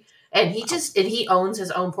practically. And he owns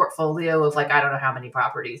his own portfolio of like, I don't know how many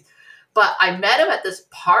properties, but I met him at this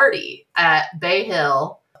party at Bay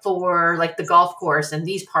Hill for like the golf course. And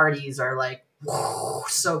these parties are like, whoa,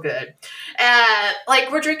 so good. And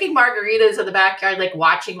like we're drinking margaritas in the backyard, like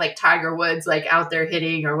watching like Tiger Woods like out there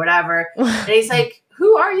hitting or whatever. And he's like,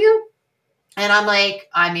 who are you? And I'm like,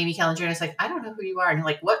 I'm Amy Kellinger. And he's like, I don't know who you are. And he's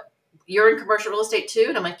like, what? You're in commercial real estate too?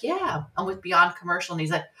 And I'm like, yeah, I'm with Beyond Commercial. And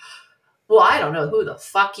he's like, well, I don't know who the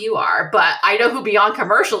fuck you are, but I know who Beyond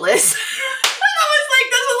Commercial is.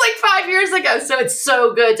 This was like 5 years ago. So it's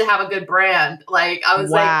so good to have a good brand. Like I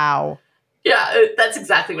was wow. Yeah, that's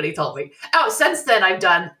exactly what he told me. Oh, since then I've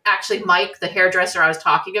done actually Mike, the hairdresser I was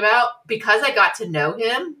talking about, because I got to know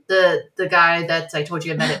him, the guy that I told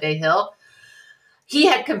you I met at Bay Hill. He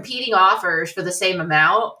had competing offers for the same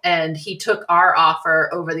amount, and he took our offer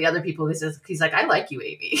over the other people. He's like, I like you,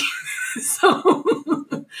 Amy.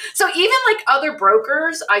 So even like other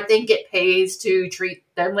brokers, I think it pays to treat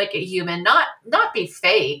them like a human, not be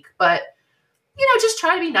fake, but just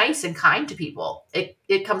try to be nice and kind to people.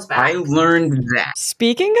 It comes back. I learned that.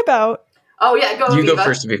 Speaking about Oh, yeah, go You Aviva. go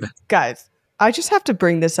first, Aviva. Guys, I just have to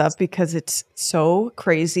bring this up because it's so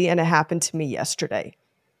crazy and it happened to me yesterday.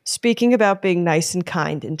 Speaking about being nice and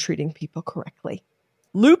kind and treating people correctly.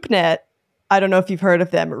 LoopNet, I don't know if you've heard of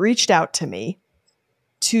them, reached out to me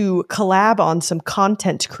to collab on some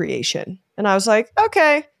content creation. And I was like,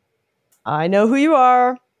 okay, I know who you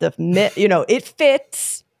are. It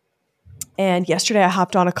fits. And yesterday I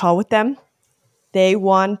hopped on a call with them. They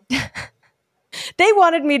wanted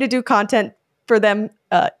me to do content for them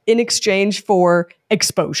in exchange for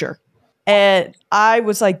exposure. And I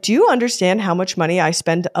was like, do you understand how much money I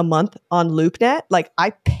spend a month on LoopNet? Like,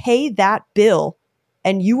 I pay that bill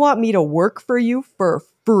and you want me to work for you for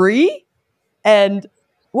free? And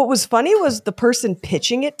what was funny was the person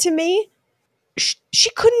pitching it to me, she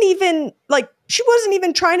couldn't even, like, she wasn't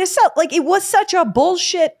even trying to sell. Like, it was such a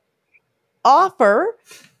bullshit offer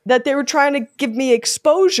that they were trying to give me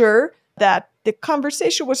exposure that the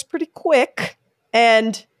conversation was pretty quick.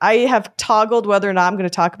 And I have toggled whether or not I'm going to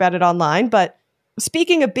talk about it online. But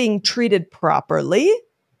speaking of being treated properly,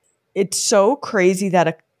 it's so crazy that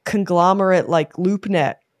a conglomerate like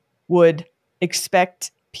LoopNet would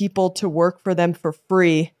expect people to work for them for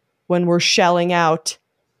free when we're shelling out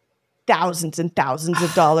thousands and thousands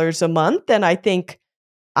of dollars a month. And I think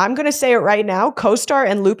I'm going to say it right now, CoStar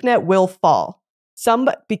and LoopNet will fall.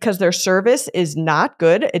 Because their service is not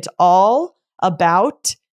good. It's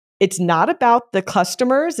not about the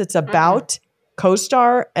customers. It's about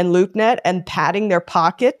CoStar and LoopNet and padding their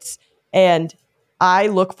pockets. And I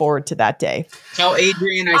look forward to that day. Tell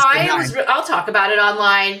Adrian I'll talk about it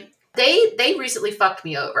online. They recently fucked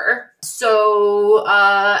me over. So,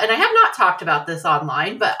 and I have not talked about this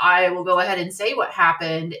online, but I will go ahead and say what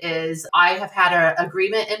happened is I have had an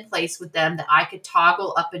agreement in place with them that I could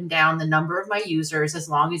toggle up and down the number of my users as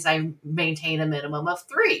long as I maintain a minimum of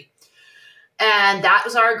 3. And that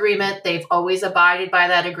was our agreement. They've always abided by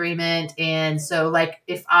that agreement. And so, like,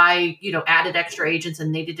 if I, added extra agents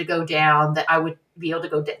and needed to go down, that I would be able to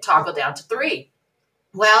go toggle down to 3.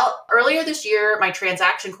 Well, earlier this year, my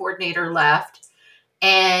transaction coordinator left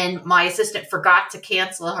and my assistant forgot to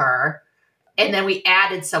cancel her. And then we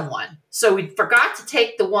added someone. So we forgot to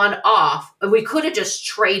take the one off and we could have just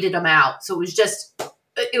traded them out. So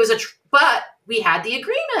but we had the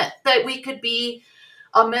agreement that we could be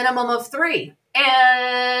a minimum of 3.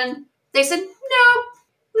 And they said, nope,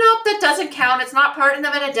 that doesn't count. It's not part of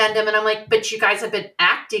an addendum. And I'm like, but you guys have been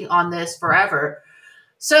acting on this forever.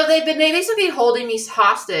 So they've been basically holding me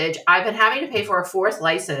hostage. I've been having to pay for a 4th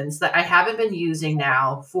license that I haven't been using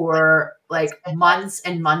now for like months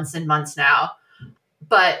and months and months now.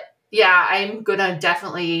 But yeah, I'm going to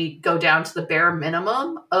definitely go down to the bare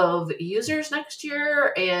minimum of users next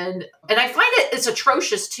year. And I find it's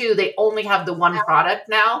atrocious too. They only have the one product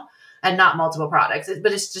now and not multiple products,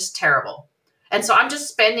 but it's just terrible. And so I'm just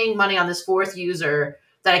spending money on this 4th user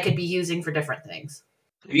that I could be using for different things.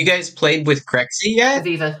 Have you guys played with CRE yet?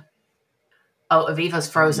 Aviva. Oh, Aviva's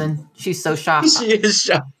frozen. She's so shocked. She is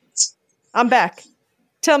shocked. I'm back.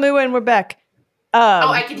 Tell me when we're back.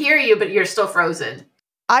 I can hear you, but you're still frozen.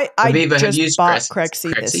 I Aviva, just bought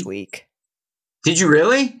CRE this week. Did you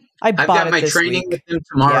really? I've got my training with them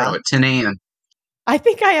tomorrow at 10 a.m. I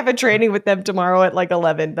think I have a training with them tomorrow at like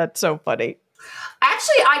 11. That's so funny.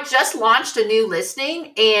 Actually, I just launched a new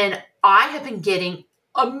listing and I have been getting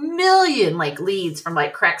a million leads from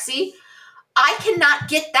CRE. I cannot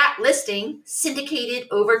get that listing syndicated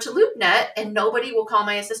over to LoopNet and nobody will call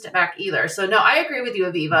my assistant back either. So no, I agree with you,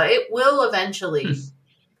 Aviva. It will eventually.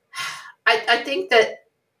 I think that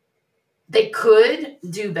they could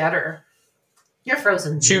do better. You're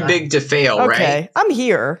frozen. Too big to fail, okay, right? Okay, I'm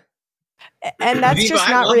here. And that's Aviva, just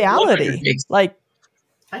not reality.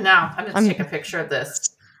 I know. I'm going to take a picture of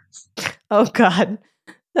this. Oh, God.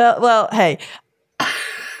 Well, hey.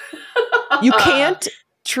 You can't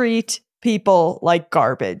treat people like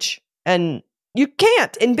garbage. And you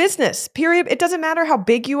can't in business, period. It doesn't matter how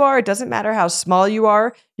big you are. It doesn't matter how small you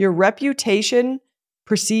are. Your reputation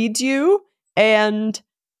precedes you. And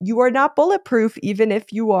you are not bulletproof, even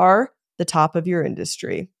if you are the top of your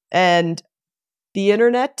industry. And the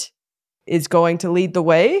internet is going to lead the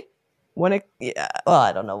way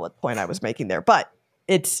I don't know what point I was making there, but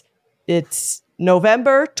it's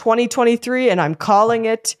November 2023 and I'm calling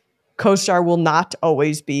it. CoStar will not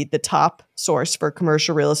always be the top source for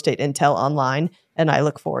commercial real estate intel online, and I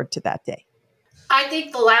look forward to that day. I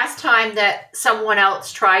think the last time that someone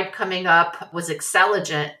else tried coming up was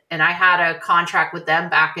Xceligent, and I had a contract with them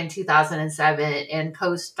back in 2007, and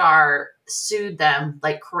CoStar sued them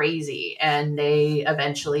like crazy, and they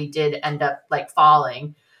eventually did end up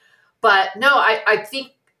falling. But no, I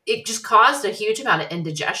think it just caused a huge amount of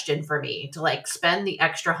indigestion for me to like spend the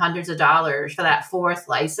extra hundreds of dollars for that fourth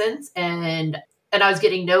license. And I was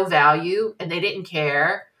getting no value and they didn't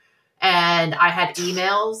care. And I had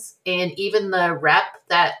emails, and even the rep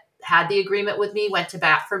that had the agreement with me went to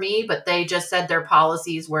bat for me, but they just said their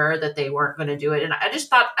policies were that they weren't going to do it. And I just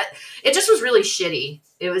thought it just was really shitty.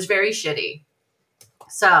 It was very shitty.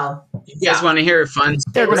 So You guys want to hear a fun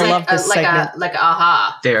story? They're going to love this segment. Like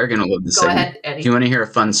aha. They are going to love this Go segment. ahead, Eddie. Do you want to hear a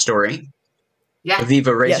fun story? Yeah.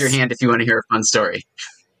 Aviva, raise Yes. your hand if you want to hear a fun story.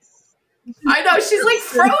 I know, she's like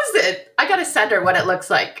frozen. I got to send her what it looks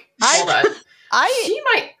like. Hold on. She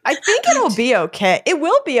might. I think it'll be okay. It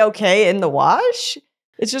will be okay in the wash.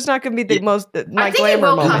 It's just not going to be the most my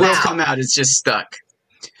glamour moment. It will come out. It's just stuck.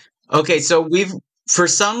 Okay, so we've, for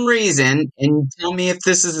some reason, and tell me if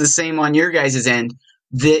this is the same on your guys' end,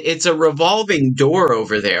 it's a revolving door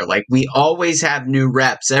over there. Like, we always have new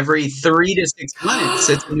reps. Every 3 to 6 months,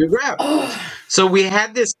 it's a new rep. So we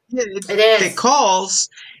had this kid that calls,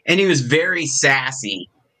 and he was very sassy.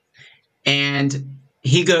 And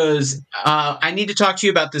he goes, I need to talk to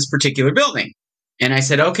you about this particular building. And I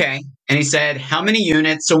said, okay. And he said, how many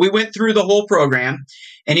units? So we went through the whole program.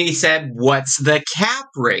 And he said, what's the cap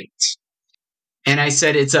rate? And I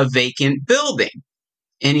said, it's a vacant building.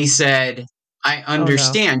 And he said, I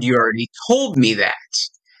understand. You already told me that.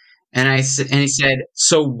 And he said,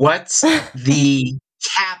 so what's the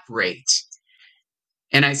cap rate?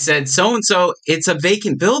 And I said, so-and-so, it's a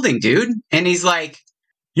vacant building, dude. And he's like,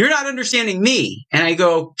 you're not understanding me. And I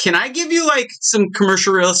go, can I give you like some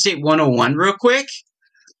commercial real estate 101 real quick?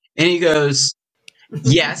 And he goes,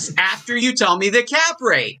 yes, after you tell me the cap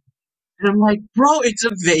rate. And I'm like, bro, it's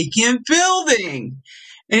a vacant building.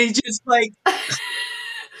 And he just like,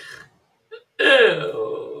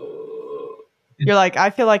 you're like,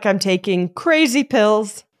 I feel like I'm taking crazy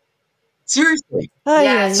pills. Seriously.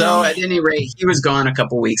 Yeah. So at any rate, he was gone a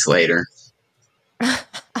couple weeks later.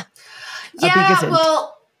 Yeah,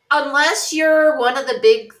 well, unless you're one of the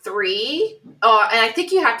big three, and I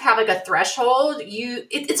think you have to have like a threshold.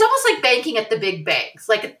 It's almost like banking at the big banks,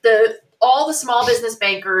 like all the small business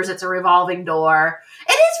bankers. It's a revolving door.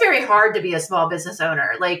 It is very hard to be a small business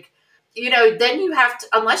owner. Like, then you have to,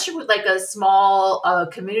 unless you're with like a small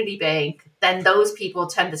community bank, then those people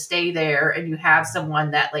tend to stay there, and you have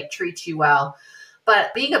someone that like treats you well.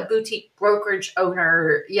 But being a boutique brokerage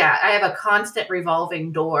owner, yeah, I have a constant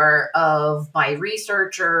revolving door of my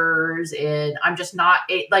researchers, and I'm just not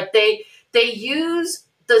like they use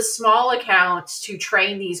the small accounts to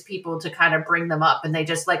train these people to kind of bring them up, and they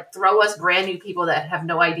just like throw us brand new people that have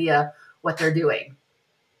no idea what they're doing.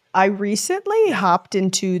 I recently hopped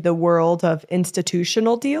into the world of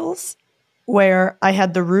institutional deals where I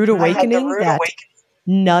had the rude awakening that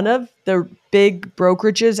none of the big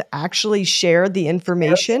brokerages actually share the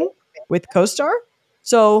information with CoStar.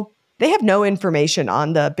 So they have no information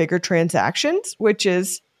on the bigger transactions, which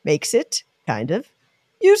makes it kind of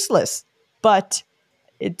useless. But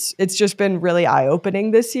it's just been really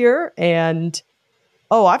eye-opening this year. And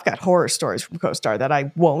I've got horror stories from CoStar that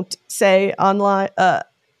I won't say online.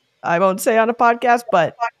 I won't say on a podcast,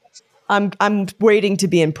 but I'm waiting to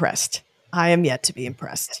be impressed. I am yet to be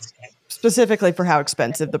impressed, specifically for how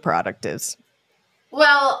expensive the product is.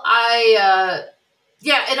 Well, and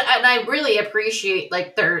I really appreciate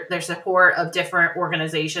like their support of different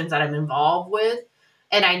organizations that I'm involved with,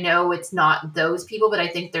 and I know it's not those people, but I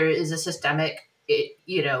think there is a systemic,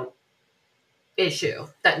 issue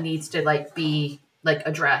that needs to like be like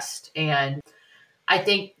addressed, and I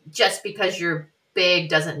think just because you're big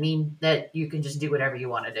doesn't mean that you can just do whatever you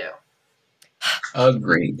want to do.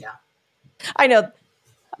 Agreed. Yeah. I know.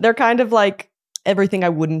 They're kind of like everything I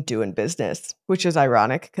wouldn't do in business, which is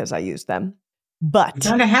ironic because I use them. But you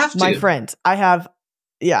kind of have to. My friends, I have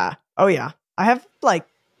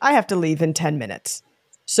to leave in 10 minutes.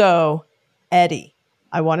 So, Eddie,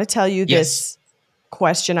 I want to tell you this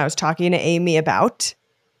question I was talking to Amy about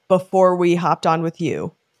before we hopped on with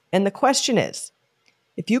you. And the question is,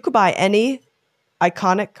 if you could buy any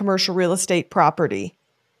iconic commercial real estate property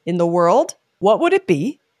in the world, what would it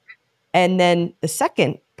be? And then the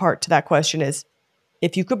second part to that question is,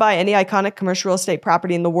 if you could buy any iconic commercial real estate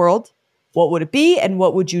property in the world, what would it be and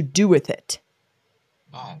what would you do with it?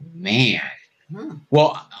 Oh, man.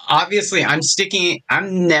 Well, obviously,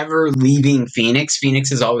 I'm never leaving Phoenix.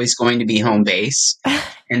 Phoenix is always going to be home base.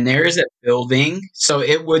 And there's a building, so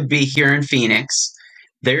it would be here in Phoenix.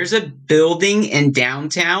 There's a building in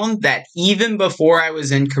downtown that even before I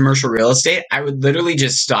was in commercial real estate, I would literally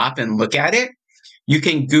just stop and look at it. You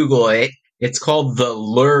can Google it. It's called the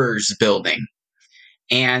Lurs Building.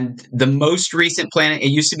 And the most recent plan, it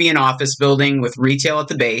used to be an office building with retail at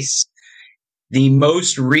the base. The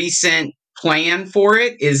most recent plan for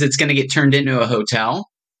it is it's going to get turned into a hotel.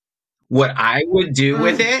 What I would do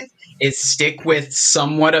with it is stick with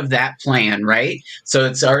somewhat of that plan, right? So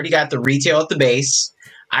it's already got the retail at the base.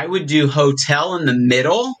 I would do hotel in the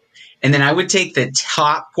middle, and then I would take the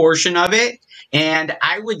top portion of it, and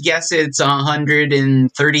I would guess it's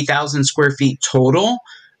 130,000 square feet total.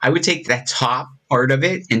 I would take that top part of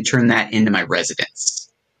it and turn that into my residence.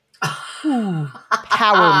 Ooh,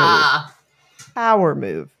 power move. Power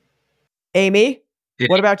move. Amy,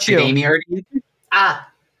 what about you? Did Amy already?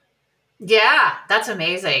 Yeah, that's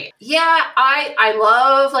amazing. Yeah, I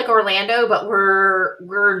love like Orlando, but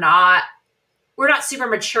we're not super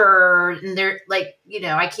mature, and they're like,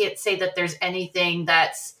 I can't say that there's anything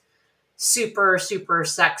that's super super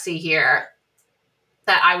sexy here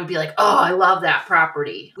that I would be like, oh, I love that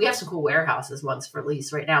property. We have some cool warehouses ones for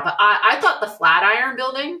lease right now, but I thought the Flatiron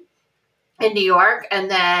building in New York, and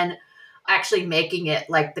then actually making it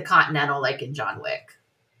like the Continental, like in John Wick,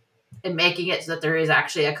 and making it so that there is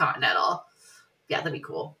actually a Continental. Yeah, that'd be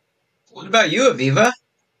cool. What about you, Aviva?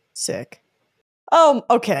 Sick.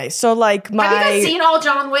 Okay. So like Have you guys seen all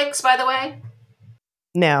John Wicks, by the way?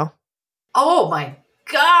 No. Oh my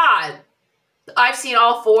God. I've seen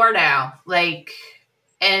all 4 now.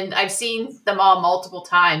 And I've seen them all multiple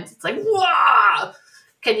times. It's like, wow!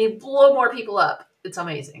 Can you blow more people up? It's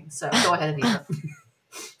amazing. So go ahead, Aviva.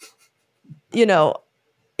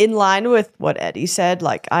 In line with what Eddie said,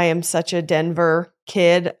 like, I am such a Denver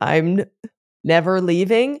kid. I'm never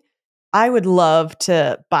leaving. I would love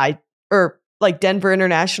to buy Denver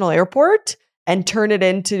International Airport and turn it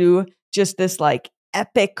into just this like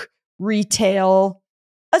epic retail,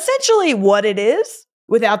 essentially what it is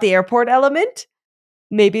without the airport element.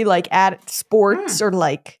 Maybe like add sports or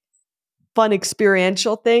like fun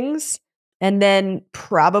experiential things. And then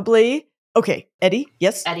probably, okay, Eddie,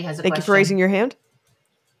 yes? Eddie has a Thank question. you for raising your hand.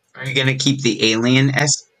 Are you going to keep the alien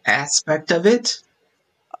aspect of it?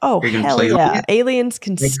 Oh, hell yeah. Aliens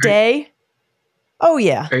can stay. Oh,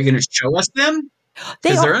 yeah. Are you going to show us them?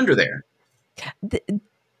 Because they're under there. The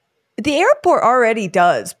airport already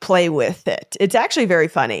does play with it. It's actually very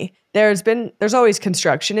funny. There's always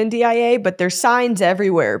construction in DIA, but there's signs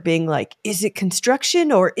everywhere being like, is it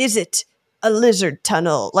construction or is it a lizard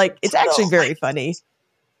tunnel? Like, it's actually very funny.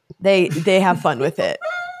 They have fun with it.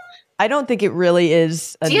 I don't think it really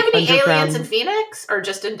is an Do you have any underground... aliens in Phoenix or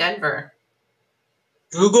just in Denver?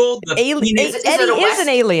 Google the Phoenix... Eddie is an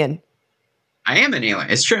alien. I am an alien.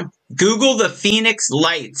 It's true. Google the Phoenix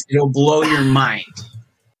lights. It'll blow your mind.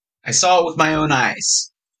 I saw it with my own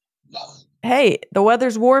eyes. Hey, the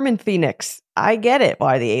weather's warm in Phoenix. I get it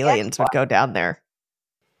why the aliens would go down there.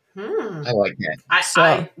 I like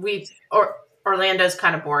that. Orlando's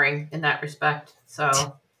kind of boring in that respect.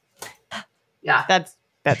 So, yeah. That's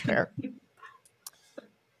fair.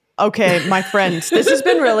 Okay, my friends, this has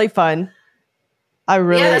been really fun.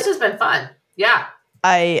 This has been fun. Yeah.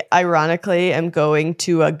 I ironically am going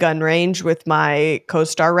to a gun range with my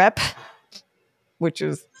co-star rep, which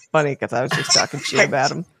is funny because I was just talking shit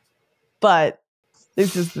about him. But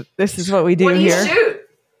this is what we do here. What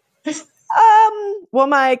do you shoot? Well,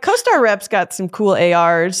 my co-star rep's got some cool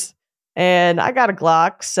ARs, and I got a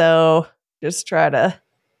Glock, so just try to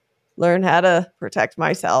learn how to protect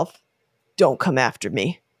myself. Don't come after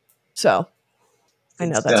me. So I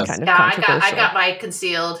know that's kind of controversial. I got my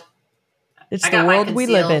concealed. It's the world we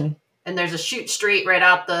live in. And there's a shoot street right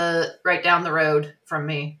down the road from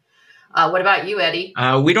me. What about you, Eddie?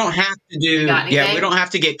 We don't have to do. Yeah, we don't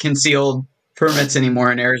have to get concealed permits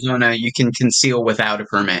anymore in Arizona. You can conceal without a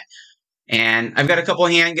permit. And I've got a couple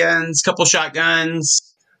handguns, couple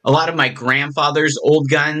shotguns, a lot of my grandfather's old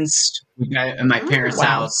guns. We've got in my parents'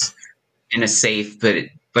 house in a safe, but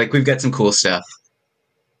we've got some cool stuff.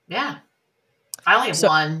 Yeah, I only have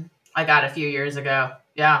one. I got a few years ago.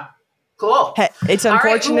 Yeah, cool. Hey, it's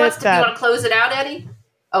unfortunate that you want to close it out, Eddie.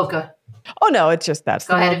 Oh, good. Oh no, it's just that's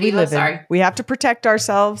the world we live in. We have to protect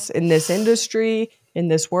ourselves in this industry, in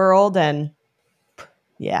this world, and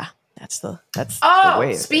yeah, that's the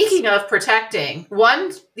way. Speaking of protecting,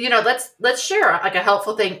 let's share like a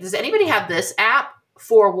helpful thing. Does anybody have this app,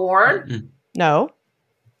 Forewarn? Mm-hmm. No.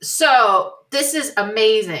 So this is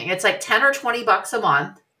amazing. It's like $10 or $20 a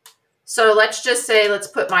month. So let's just say, let's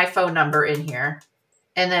put my phone number in here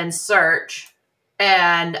and then search.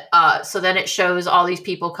 And so then it shows all these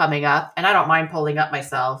people coming up, and I don't mind pulling up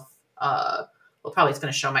myself. Probably it's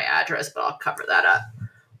going to show my address, but I'll cover that up.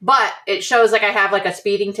 But it shows like I have like a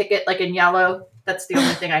speeding ticket, like in yellow. That's the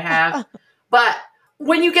only thing I have. But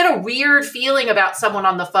when you get a weird feeling about someone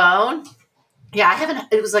on the phone, Yeah, I haven't,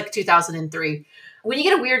 it was like 2003. When you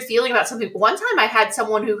get a weird feeling about something, one time I had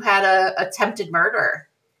someone who had a attempted murder.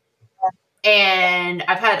 And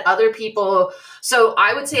I've had other people. So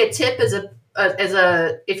I would say a tip is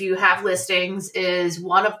if you have listings is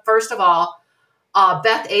first of all,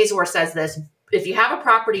 Beth Azor says this: if you have a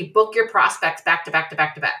property, book your prospects back to back to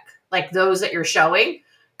back to back, like those that you're showing.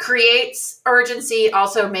 Creates urgency,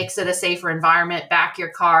 also makes it a safer environment. Back your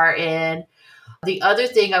car in. The other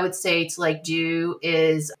thing I would say to like do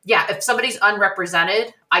is, if somebody's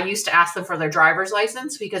unrepresented, I used to ask them for their driver's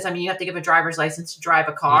license because you have to give a driver's license to drive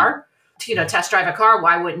a car, to, test drive a car.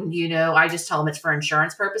 Why wouldn't I just tell them it's for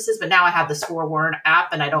insurance purposes, but now I have this Forewarn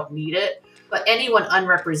app and I don't need it. But anyone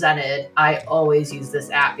unrepresented, I always use this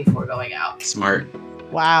app before going out. Smart.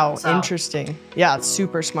 Wow. Interesting. Yeah. It's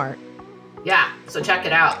super smart. Yeah. So check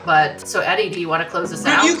it out. But so Eddie, do you want to close this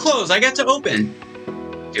out? You close. I got to open.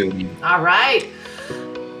 All right.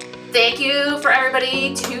 Thank you for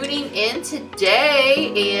everybody tuning in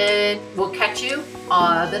today, and we'll catch you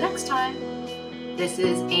the next time. This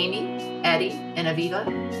is Amy, Eddie, and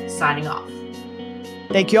Aviva signing off.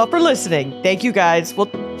 Thank you all for listening. Thank you guys.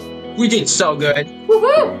 We did so good.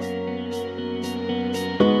 Woohoo!